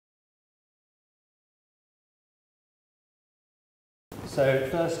So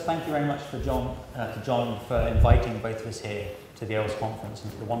first, thank you very much to John for inviting both of us here to the OWASP conference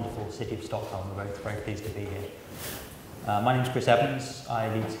and to the wonderful city of Stockholm. We're both very pleased to be here. My name is Chris Evans.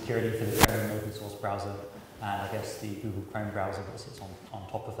 I lead security for the Chrome open source browser and I guess the Google Chrome browser that sits on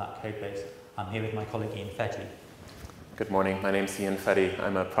top of that code base. I'm here with my colleague Ian Fette. Good morning. My name is Ian Fette.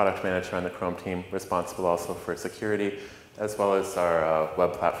 I'm a product manager on the Chrome team, responsible also for security, as well as our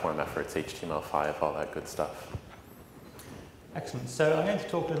web platform efforts, HTML5, all that good stuff. Excellent. So I'm going to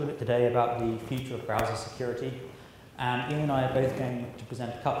talk a little bit today about the future of browser security. And Ian and I are both going to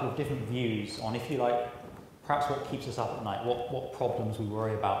present a couple of different views on, if you like, perhaps what keeps us up at night, what problems we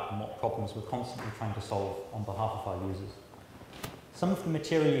worry about and what problems we're constantly trying to solve on behalf of our users. Some of the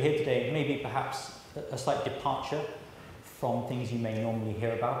material you hear today may be perhaps a slight departure from things you may normally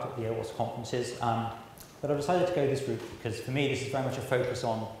hear about at the OWASP conferences, but I've decided to go this route because for me this is very much a focus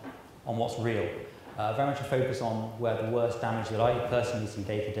on what's real. Very much a focus on where the worst damage that I personally see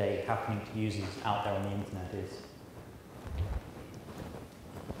day to day happening to users out there on the internet is.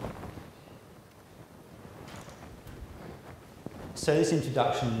 So this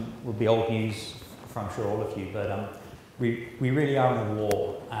introduction will be old news for I'm sure all of you, but we really are in a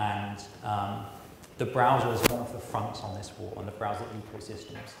war, and the browser is one of the fronts on this war, on the browser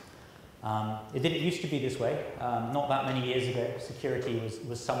ecosystems. It didn't used to be this way. Not that many years ago, security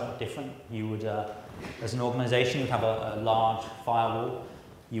was somewhat different. You would, as an organization, you would have a large firewall.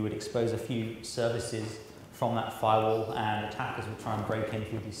 You would expose a few services from that firewall, and attackers would try and break in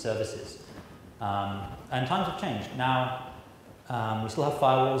through these services. And times have changed. Now, we still have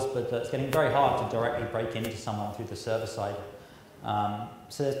firewalls, but it's getting very hard to directly break into someone through the server side.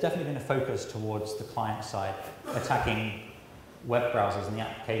 So there's definitely been a focus towards the client side, attacking web browsers and the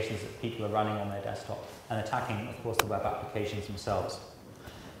applications that people are running on their desktop, and attacking, of course, the web applications themselves.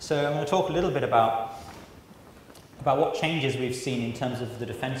 So I'm going to talk a little bit about what changes we've seen in terms of the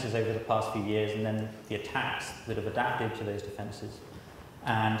defenses over the past few years, and then the attacks that have adapted to those defenses,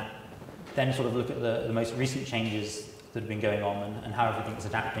 and then sort of look at the most recent changes that have been going on and how everything is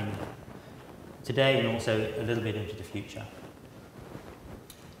adapting today and also a little bit into the future.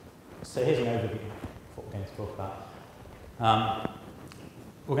 So here's an overview of what we're going to talk about.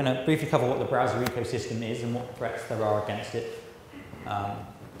 We're going to briefly cover what the browser ecosystem is and what threats there are against it.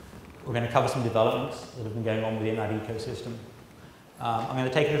 We're going to cover some developments that have been going on within that ecosystem. I'm going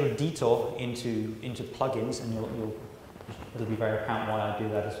to take a little detour into plugins, and it'll be very apparent why I do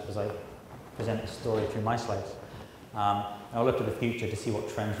that as I present the story through my slides. And I'll look to the future to see what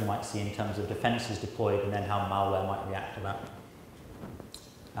trends we might see in terms of defenses deployed and then how malware might react to that.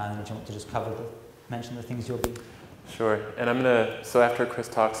 And do you want to just mention the things you'll be? Sure. And so after Chris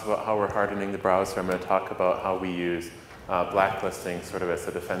talks about how we're hardening the browser, I'm going to talk about how we use blacklisting sort of as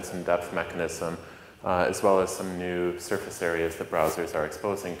a defense in depth mechanism, as well as some new surface areas that browsers are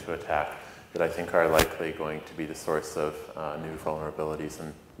exposing to attack that I think are likely going to be the source of new vulnerabilities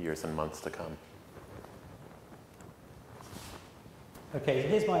in years and months to come. Okay, so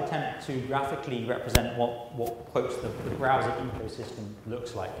here's my attempt to graphically represent what quotes the browser ecosystem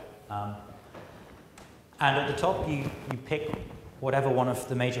looks like. And at the top, you pick whatever one of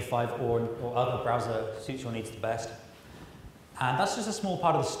the major 5 or other browser suits your needs the best. And that's just a small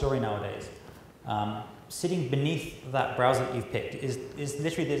part of the story nowadays. Sitting beneath that browser that you've picked is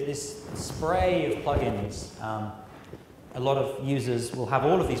literally this spray of plugins. A lot of users will have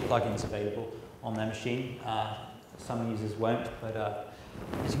all of these plugins available on their machine. Some users won't, but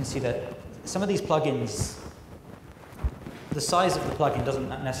as you can see that some of these plugins, the size of the plugin doesn't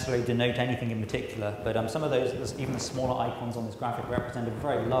necessarily denote anything in particular, but some of those, even the smaller icons on this graphic, represent a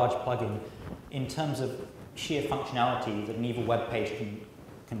very large plugin in terms of sheer functionality that an evil web page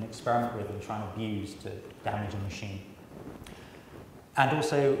can experiment with and try and abuse to damage a machine. And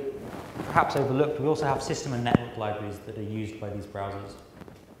also, perhaps overlooked, we also have system and network libraries that are used by these browsers.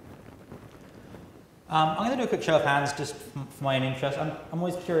 I'm going to do a quick show of hands just for my own interest. I'm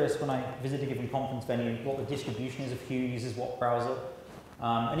always curious when I visit a given conference venue what the distribution is of who uses what browser.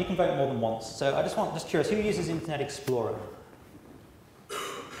 And you can vote more than once. So I just curious, who uses Internet Explorer?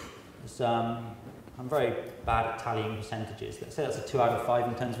 I'm very bad at tallying percentages. Let's say that's a 2 out of 5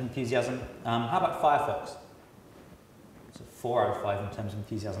 in terms of enthusiasm. How about Firefox? It's a 4 out of 5 in terms of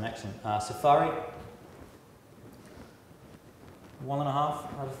enthusiasm. Excellent. Safari? 1.5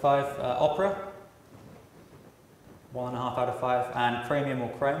 out of 5. Opera? 1.5 out of 5, and Chromium or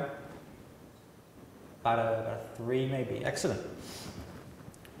Chrome, about a 3 maybe. Excellent.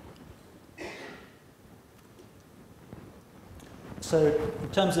 So in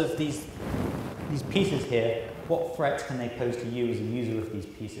terms of these pieces here, what threats can they pose to you as a user of these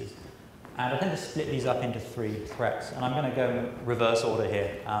pieces? And I tend to split these up into 3 threats, and I'm going to go in reverse order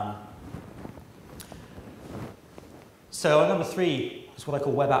here. So number 3 is what I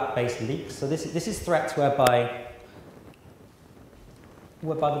call web app-based leaks. So this is threats whereby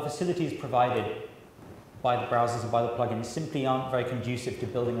the facilities provided by the browsers and by the plugins simply aren't very conducive to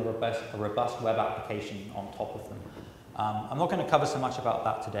building a robust web application on top of them. I'm not going to cover so much about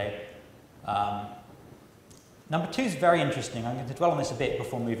that today. Number 2 is very interesting. I'm going to dwell on this a bit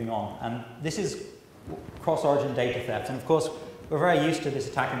before moving on. And this is cross-origin data theft. And of course, we're very used to this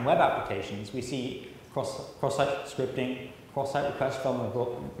attack in web applications. We see cross-site scripting, cross-site request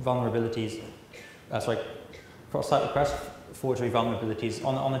vulnerabilities, cross-site request forgery vulnerabilities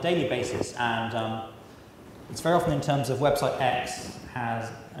on a daily basis. And it's very often in terms of website X has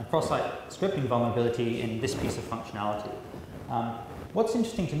a cross-site scripting vulnerability in this piece of functionality. What's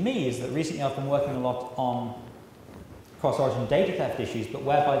interesting to me is that recently I've been working a lot on cross-origin data theft issues, but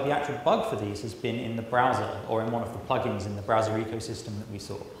whereby the actual bug for these has been in the browser or in one of the plugins in the browser ecosystem that we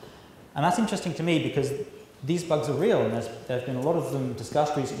saw. And that's interesting to me because these bugs are real, and there's been a lot of them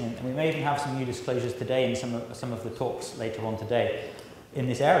discussed recently, and we may even have some new disclosures today in some of the talks later on today in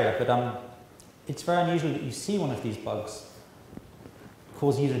this area. But it's very unusual that you see one of these bugs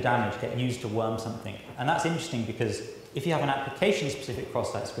cause user damage, get used to worm something. And that's interesting because if you have an application-specific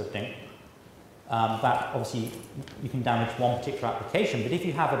cross-site scripting, that obviously you can damage one particular application. But if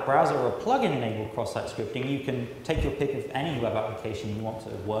you have a browser or a plugin-enabled cross-site scripting, you can take your pick of any web application you want to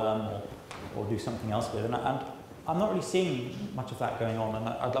worm or do something else with. And I'm not really seeing much of that going on, and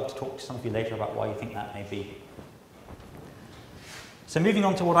I'd love to talk to some of you later about why you think that may be. So moving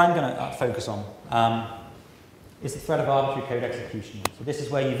on to what I'm going to focus on is the threat of arbitrary code execution. So this is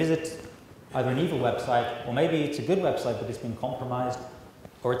where you visit either an evil website, or maybe it's a good website but it's been compromised,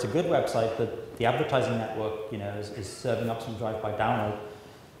 or it's a good website but the advertising network, is serving up some drive-by download.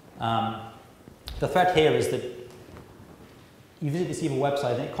 The threat here is that you visit this evil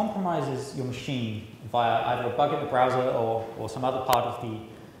website and it compromises your machine via either a bug in the browser or some other part of the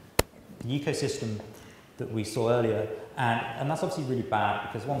ecosystem that we saw earlier. And that's obviously really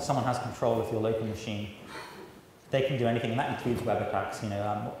bad because once someone has control of your local machine, they can do anything, and that includes web attacks.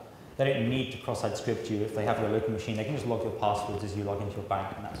 They don't need to cross-site script you if they have your local machine. They can just log your passwords as you log into your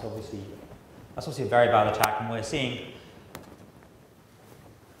bank, and that's obviously a very bad attack. And we're seeing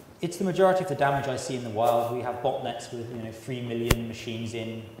it's the majority of the damage I see in the wild. We have botnets with 3 million machines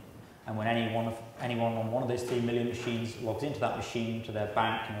in, and when anyone on one of those 3 million machines logs into that machine to their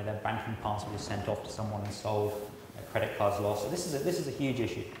bank, their banking password is sent off to someone and sold, their credit card's lost. So this is a huge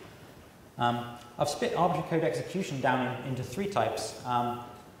issue. I've split arbitrary code execution down into 3 types. I'm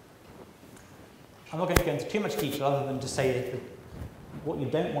not going to go into too much detail other than to say that what you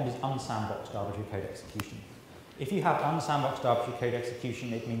don't want is unsandboxed arbitrary code execution. If you have unsandboxed arbitrary code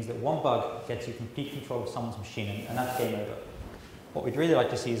execution, it means that one bug gets you complete control of someone's machine, and that's game over. What we'd really like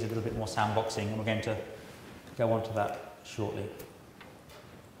to see is a little bit more sandboxing, and we're going to go on to that shortly.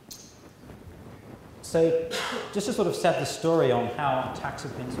 So just to sort of set the story on how attacks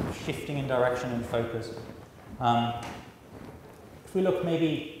have been sort of shifting in direction and focus. If we look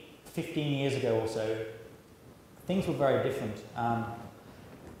maybe 15 years ago or so, things were very different.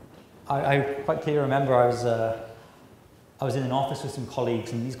 I quite clearly remember I was in an office with some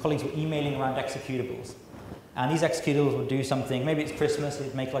colleagues, and these colleagues were emailing around executables. And these executables would do something, maybe it's Christmas,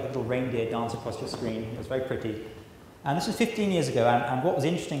 it'd make like a little reindeer dance across your screen. It was very pretty. And this was 15 years ago, and what was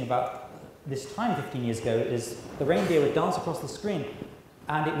interesting about this time 15 years ago is the reindeer would dance across the screen,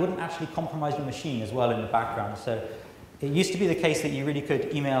 and it wouldn't actually compromise your machine as well in the background. So it used to be the case that you really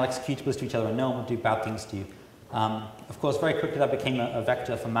could email executables to each other and no one would do bad things to you. Of course, very quickly that became a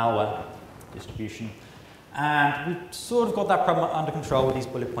vector for malware distribution. And we sort of got that problem under control with these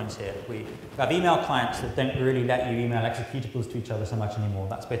bullet points here. We have email clients that don't really let you email executables to each other so much anymore.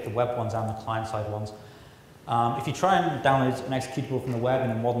 That's both the web ones and the client-side ones. If you try and download an executable from the web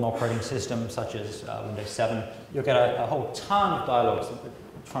in a modern operating system, such as Windows 7, you'll get a whole ton of dialogues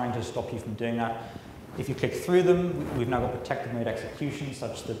trying to stop you from doing that. If you click through them, we've now got protected mode execution,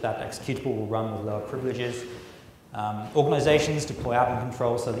 such that that executable will run with lower privileges. Organizations deploy admin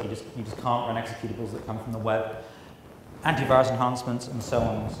control so that you just can't run executables that come from the web. Antivirus enhancements, and so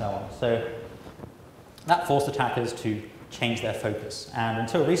on and so on. So that forced attackers to change their focus. And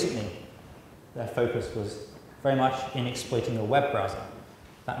until recently, their focus was very much in exploiting your web browser.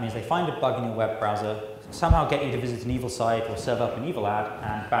 That means they find a bug in your web browser, somehow get you to visit an evil site or serve up an evil ad,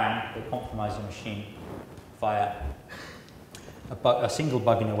 and bang, they compromise your machine via a single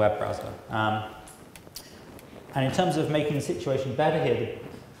bug in your web browser. And in terms of making the situation better here,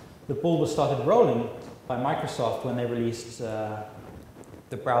 the ball was started rolling by Microsoft when they released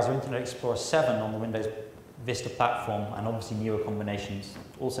the browser Internet Explorer 7 on the Windows Vista platform, and obviously newer combinations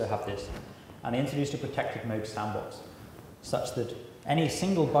also have this. And they introduced a protected mode sandbox, such that any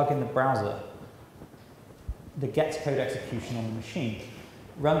single bug in the browser that gets code execution on the machine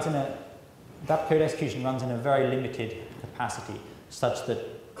runs in that code execution runs in a very limited capacity, such that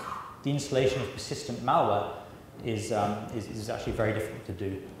the installation of persistent malware is actually very difficult to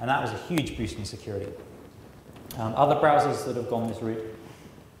do. And that was a huge boost in security. Other browsers that have gone this route,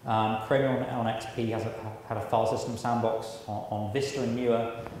 Chromium on XP had a file system sandbox. On Vista and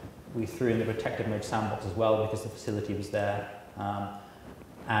newer, we threw in the protected mode sandbox as well because the facility was there.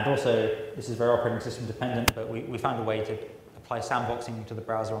 And also, this is very operating system dependent, but we found a way to apply sandboxing to the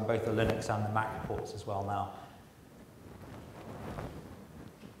browser on both the Linux and the Mac ports as well now.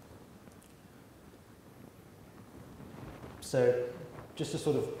 So just to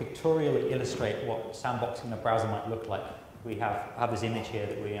sort of pictorially illustrate what sandboxing in a browser might look like, we have this image here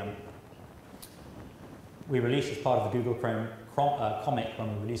that we released as part of the Google Chrome comic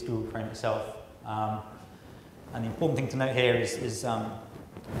when we released Google Chrome itself. And the important thing to note here is the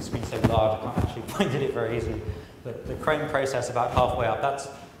screen's so large I can't actually point at it very easily, but the Chrome process about halfway up,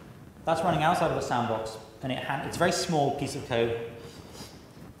 that's running outside of a sandbox, and it's a very small piece of code,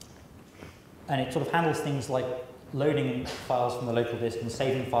 and it sort of handles things like loading files from the local disk and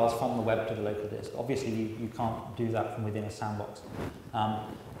saving files from the web to the local disk. Obviously, you can't do that from within a sandbox.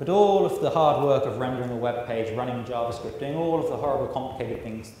 But all of the hard work of rendering a web page, running JavaScript, doing all of the horrible complicated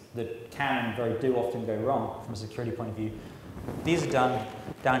things that can and very do often go wrong from a security point of view, these are done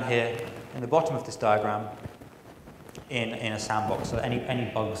down here in the bottom of this diagram in a sandbox. So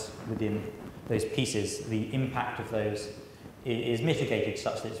any bugs within those pieces, the impact of those is mitigated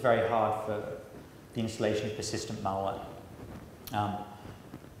such that it's very hard for the installation of persistent malware.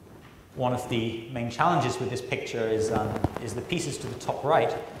 One of the main challenges with this picture is the pieces to the top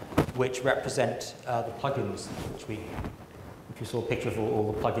right, which represent the plugins, which we saw a picture of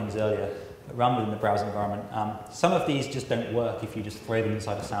all the plugins earlier that run within the browser environment. Some of these just don't work if you just throw them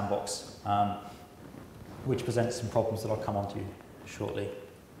inside a sandbox, which presents some problems that I'll come on to shortly.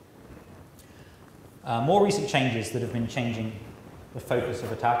 More recent changes that have been changing the focus of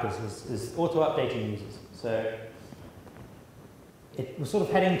attackers is auto-updating users. So we're sort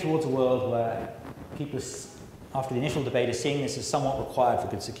of heading towards a world where people, after the initial debate, are seeing this as somewhat required for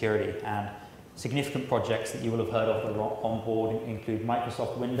good security. And significant projects that you will have heard of that are on board include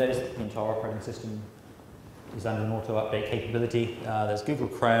Microsoft Windows. The entire operating system is under an auto-update capability. There's Google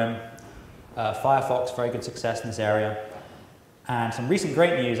Chrome, Firefox, very good success in this area. And some recent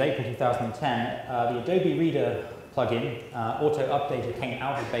great news, April 2010, the Adobe Reader plugin, auto-updated, came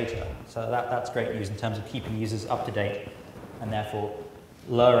out of beta. So that's great news in terms of keeping users up to date and therefore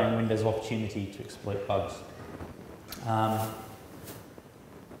lowering Windows' opportunity to exploit bugs.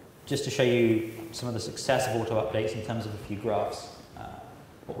 Just to show you some of the success of auto-updates in terms of a few graphs,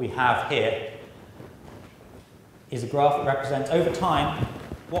 what we have here is a graph that represents, over time,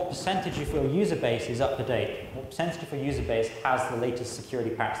 what percentage of your user base is up to date, what percentage of your user base has the latest security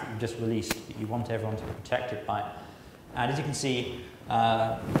patch that you've just released that you want everyone to be protected by. And as you can see,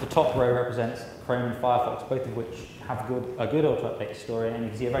 the top row represents Chrome and Firefox, both of which have a good auto-update story, and you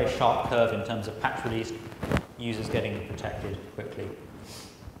can see a very sharp curve in terms of patch release, users getting protected quickly.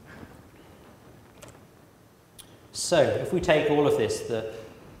 So if we take all of this,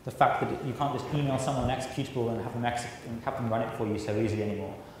 the fact that you can't just email someone an executable and have them run it for you so easily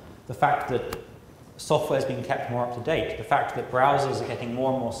anymore, the fact that software is being kept more up to date, the fact that browsers are getting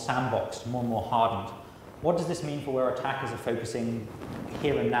more and more sandboxed, more and more hardened, what does this mean for where attackers are focusing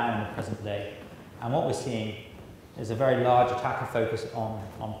here and now in the present day? And what we're seeing is a very large attacker focus on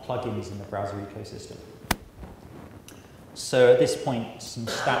plugins in the browser ecosystem. So at this point, some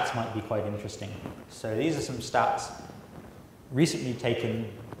stats might be quite interesting. So these are some stats recently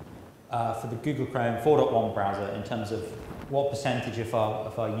taken for the Google Chrome 4.1 browser in terms of what percentage of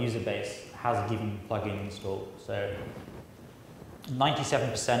our user base has a given plugin installed. So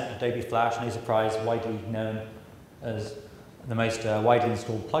 97% Adobe Flash, no surprise, widely known as the most widely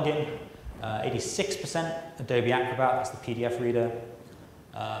installed plugin. 86% Adobe Acrobat, that's the PDF reader.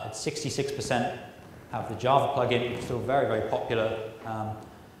 66% have the Java plugin, still very, very popular.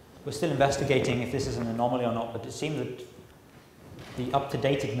 We're still investigating if this is an anomaly or not, but it seems that the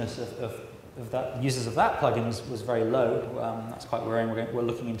up-to-datedness of that users of that plugin was very low. That's quite worrying. We're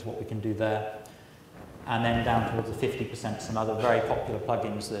looking into what we can do there. And then down towards the 50%, some other very popular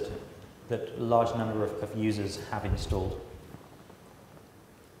plugins that a large number of users have installed.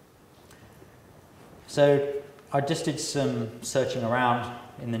 So I just did some searching around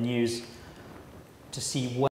in the news to see